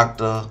a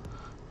doctor,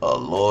 a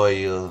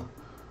lawyer,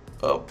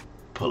 a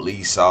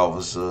police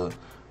officer,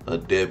 a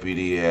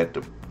deputy at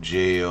the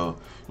jail.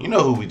 You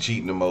know who be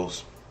cheating the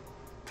most?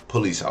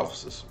 Police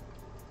officers.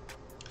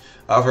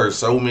 I've heard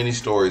so many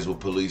stories with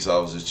police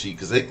officers cheat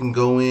because they can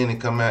go in and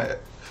come out.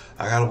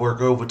 I gotta work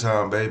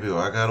overtime, baby, or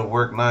I gotta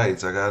work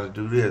nights. I gotta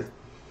do this.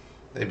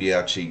 They be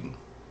out cheating.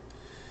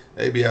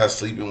 They be out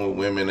sleeping with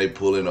women they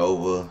pulling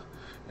over.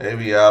 They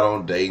be out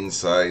on dating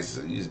sites.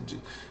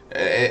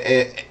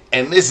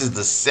 And this is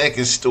the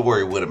second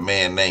story with a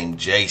man named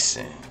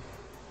Jason,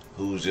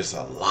 who's just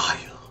a liar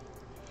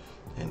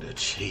and a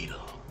cheater,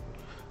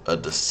 a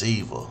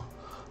deceiver,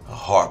 a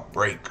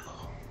heartbreaker.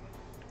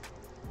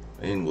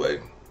 Anyway,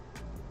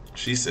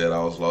 she said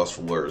I was lost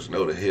for words.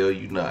 No, the hell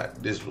you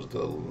not. This was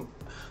the...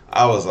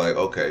 I was like,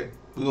 okay,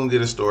 we're going to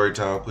get a story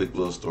time, quick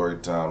little story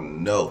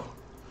time. No.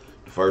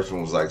 The first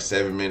one was like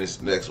 7 minutes.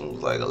 The next one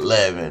was like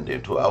 11,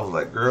 then 12. I was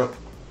like, girl,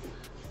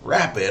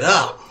 wrap it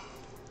up.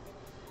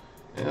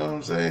 You know what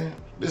I'm saying?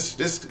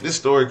 This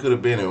story could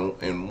have been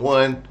in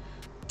one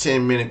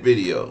 10-minute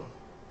video.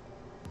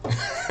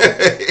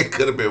 It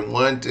could have been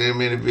one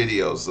 10-minute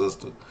video,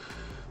 sister.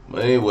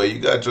 But anyway, you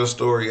got your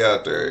story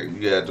out there.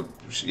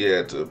 She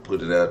had to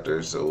put it out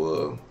there,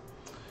 so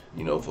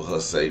you know, for her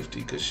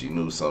safety, because she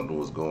knew something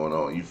was going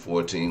on. You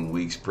 14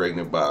 weeks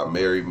pregnant by a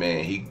married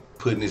man. He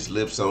putting his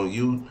lips on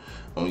you,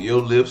 on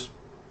your lips,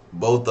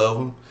 both of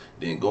them,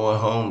 then going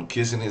home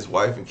kissing his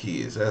wife and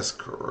kids. That's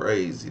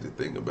crazy to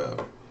think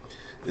about.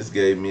 This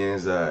gave me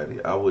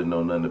anxiety. I wouldn't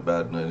know nothing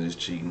about none of this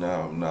cheating.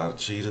 Now I'm not a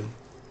cheater.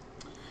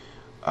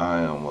 I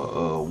am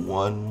a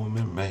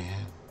one-woman man.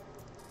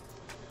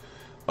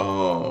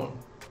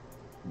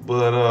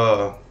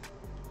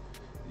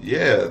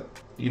 Yeah,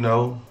 you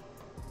know,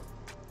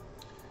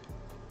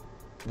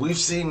 we've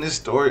seen this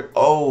story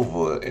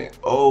over and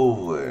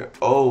over and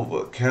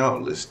over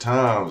countless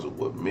times of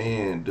what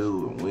men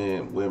do, and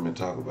when women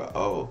talk about,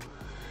 oh,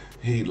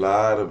 he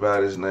lied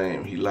about his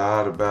name, he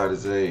lied about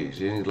his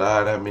age, and he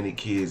lied how many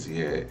kids he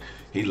had,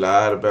 he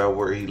lied about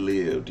where he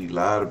lived, he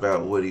lied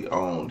about what he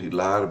owned, he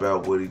lied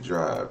about what he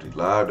drove, he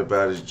lied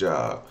about his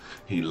job,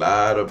 he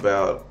lied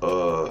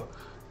about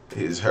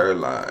his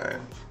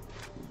hairline,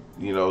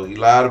 you know, he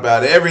lied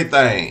about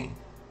everything.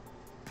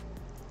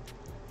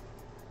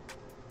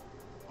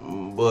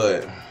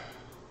 But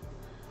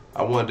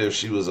I wonder if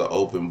she was an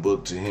open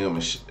book to him,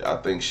 and I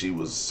think she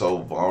was so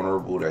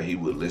vulnerable that he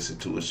would listen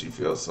to it. She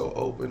felt so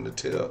open to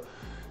tell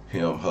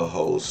him her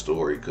whole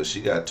story, because she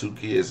got 2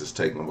 kids that's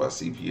taken by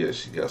CPS.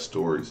 She got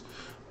stories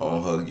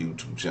on her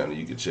YouTube channel.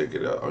 You can check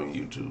it out on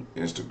YouTube,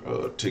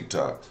 Instagram,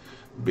 TikTok.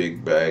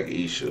 Big Bag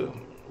Isha.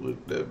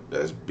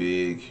 That's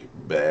Big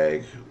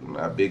Bag,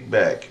 not Big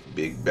Back,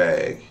 Big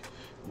Bag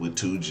with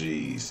 2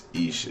 G's.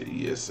 Isha,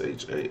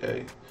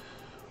 E-S-H-A-A.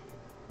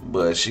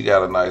 But she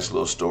got a nice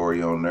little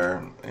story on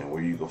there, and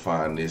where you can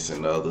find this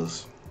and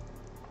others.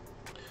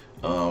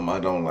 I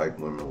don't like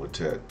women with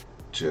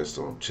chest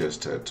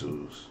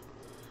tattoos.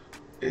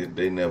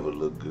 They never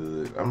look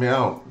good. I mean,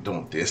 I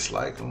don't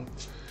dislike them.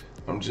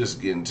 I'm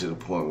just getting to the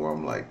point where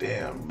I'm like,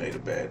 damn, you made a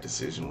bad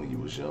decision when you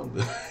was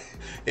younger.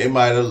 It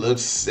might have looked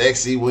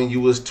sexy when you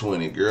was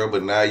 20, girl,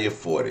 but now you're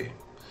 40.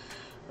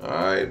 All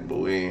right, but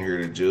we ain't here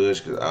to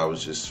judge, because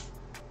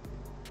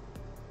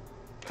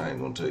I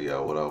ain't gonna tell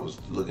y'all what I was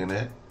looking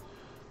at.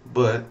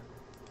 But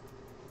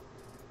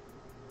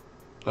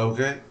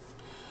okay.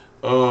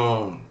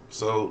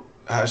 So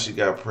how she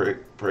got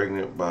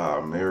pregnant by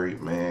a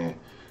married man.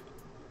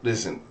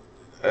 Listen,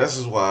 this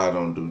is why I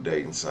don't do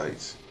dating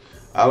sites.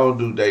 I don't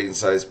do dating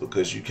sites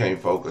because you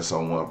can't focus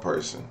on one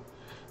person.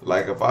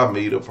 Like if I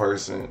meet a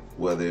person,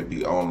 whether it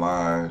be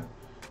online,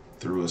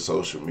 through a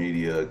social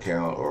media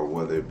account, or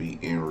whether it be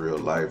in real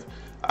life,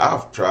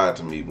 I've tried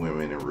to meet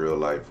women in real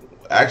life.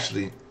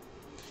 Actually,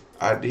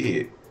 I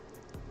did.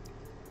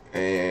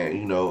 And,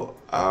 you know,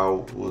 I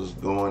was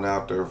going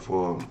out there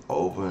for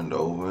over and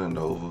over and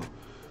over,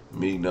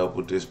 meeting up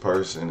with this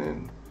person,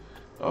 and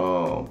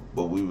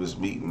but we was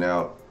meeting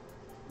out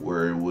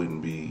where it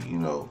wouldn't be, you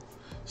know,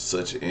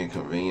 such an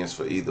inconvenience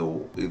for either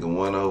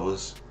one of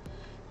us.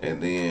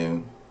 And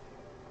then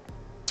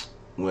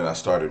when I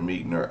started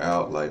meeting her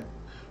out, like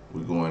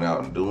we're going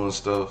out and doing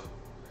stuff,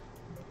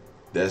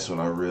 that's when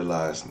I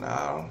realized,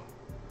 nah,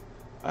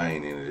 I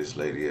ain't into this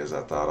lady as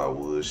I thought I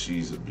would.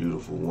 She's a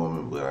beautiful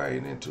woman, but I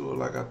ain't into her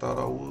like I thought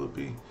I would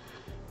be.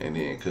 And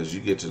then, because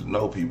you get to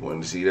know people,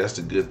 and see, that's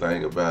the good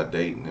thing about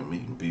dating and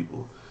meeting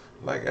people,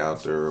 like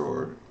out there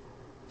or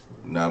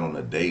not on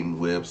a dating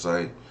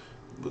website,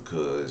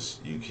 because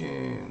you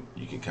can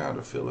kind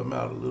of fill them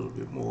out a little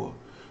bit more.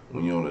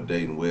 When you're on a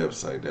dating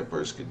website, that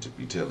person could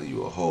be telling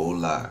you a whole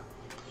lie,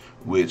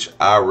 which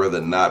I'd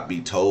rather not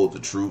be told the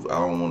truth. I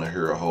don't want to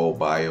hear a whole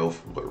bio,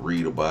 but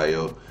read a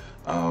bio.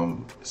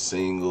 I'm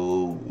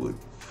single with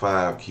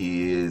 5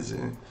 kids,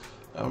 and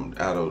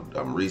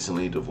I'm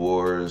recently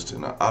divorced,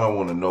 and I don't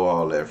want to know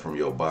all that from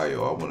your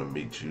bio. I want to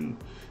meet you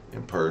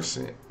in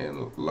person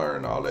and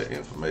learn all that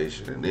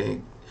information. And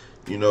then,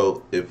 you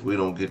know, if we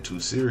don't get too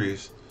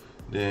serious,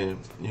 then,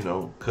 you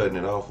know, cutting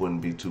it off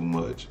wouldn't be too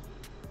much.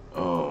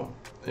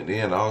 And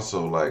then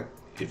also, like,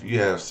 if you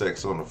have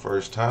sex on the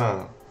first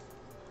time,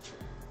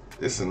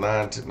 it's a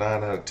 9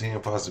 out of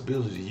 10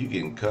 possibility you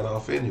getting cut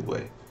off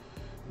anyway.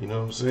 You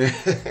know what I'm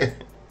saying?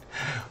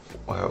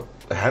 Well,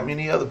 how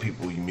many other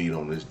people you meet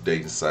on this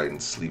dating site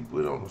and sleep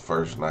with on the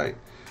first night?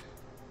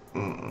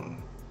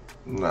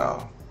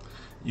 No.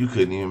 You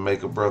couldn't even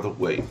make a brother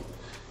wait.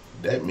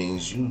 That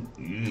means you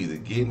either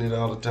getting it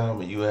all the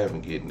time or you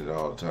haven't getting it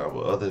all the time.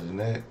 But other than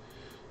that,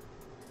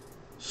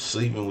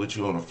 sleeping with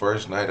you on the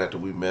first night after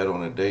we met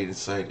on a dating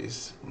site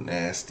is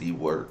nasty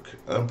work.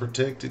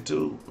 Unprotected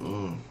too.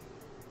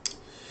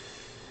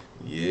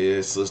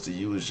 Yeah, sister,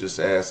 you was just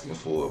asking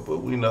for it. But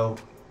we know,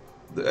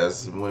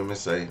 as the women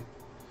say,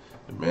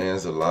 the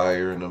man's a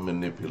liar and a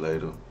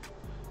manipulator.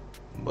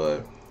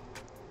 But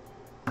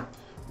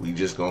we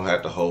just gonna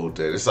have to hold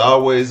that. It's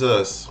always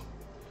us.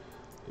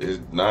 It's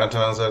 9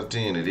 times out of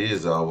 10, it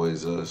is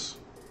always us.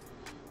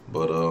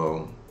 But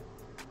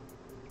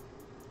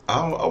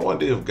I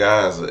wonder if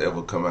guys will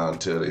ever come out and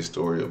tell their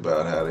story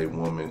about how their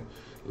woman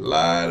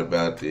lied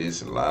about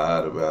this and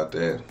lied about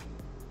that.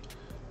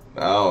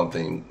 I don't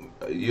think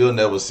you'll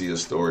never see a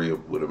story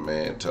with a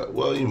man talk.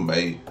 Well, you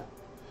might.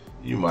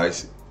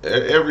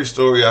 Every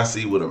story I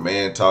see with a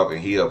man talking,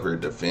 he up here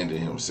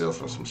defending himself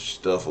from some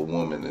stuff a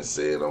woman has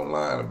said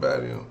online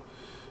about him.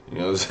 You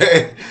know what I'm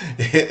saying?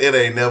 It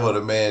ain't never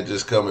the man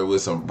just coming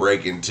with some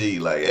breaking tea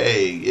like,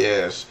 hey,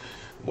 yes,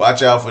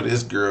 watch out for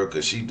this girl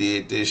because she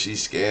did this, she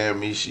scammed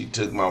me, she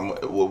took my money.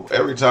 Well,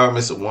 every time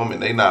it's a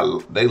woman, they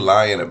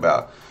lying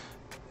about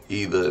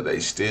either they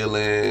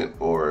stealing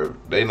or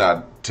they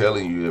not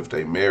telling you if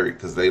they married,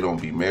 because they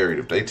don't be married.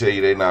 If they tell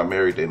you they not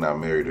married, they not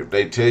married. If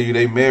they tell you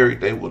they married,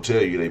 they will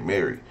tell you they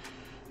married.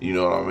 You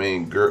know what I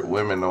mean?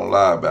 Women don't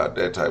lie about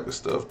that type of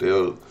stuff.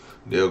 They'll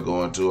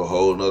go into a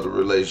whole nother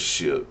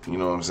relationship. You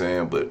know what I'm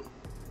saying? But,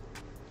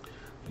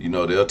 you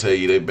know, they'll tell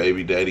you they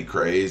baby daddy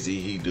crazy.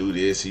 He do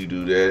this, he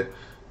do that.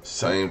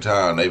 Same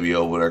time, they be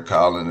over there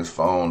calling his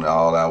phone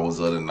all hours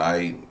of the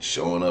night,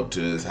 showing up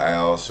to his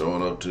house,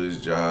 showing up to his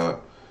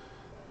job.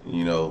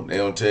 You know, they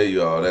don't tell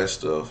you all that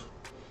stuff.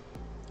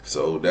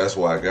 So that's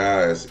why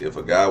guys, if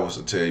a guy was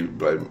to tell you,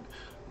 like,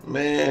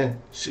 man,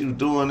 she was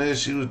doing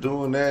this, she was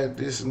doing that,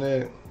 this and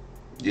that.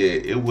 Yeah,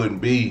 it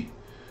wouldn't be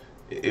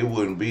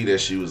that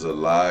she was a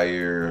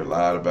liar,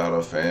 lied about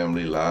her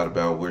family, lied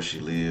about where she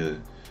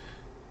lived.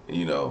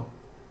 You know,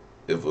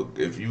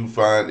 if you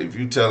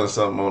telling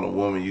something on a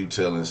woman, you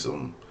telling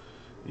some,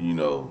 you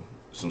know,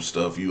 some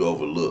stuff you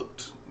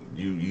overlooked.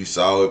 You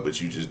saw it, but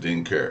you just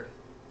didn't care.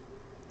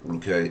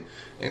 Okay,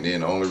 and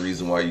then the only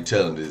reason why you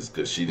telling this is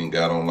because she done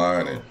got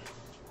online and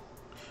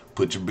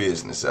put your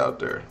business out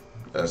there.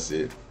 That's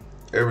it.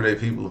 Everyday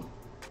people,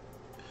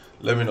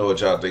 let me know what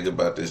y'all think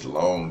about this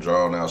long,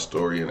 drawn-out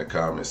story in the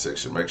comment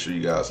section. Make sure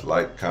you guys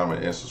like,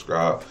 comment, and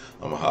subscribe.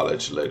 I'm going to holler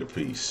at you later.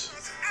 Peace.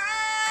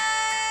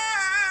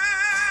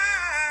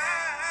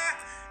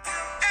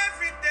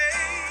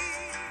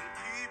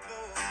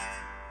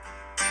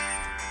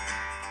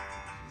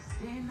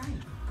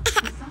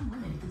 Some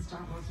women can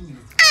start working in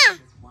as early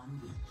as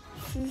 1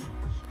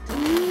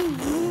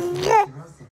 week.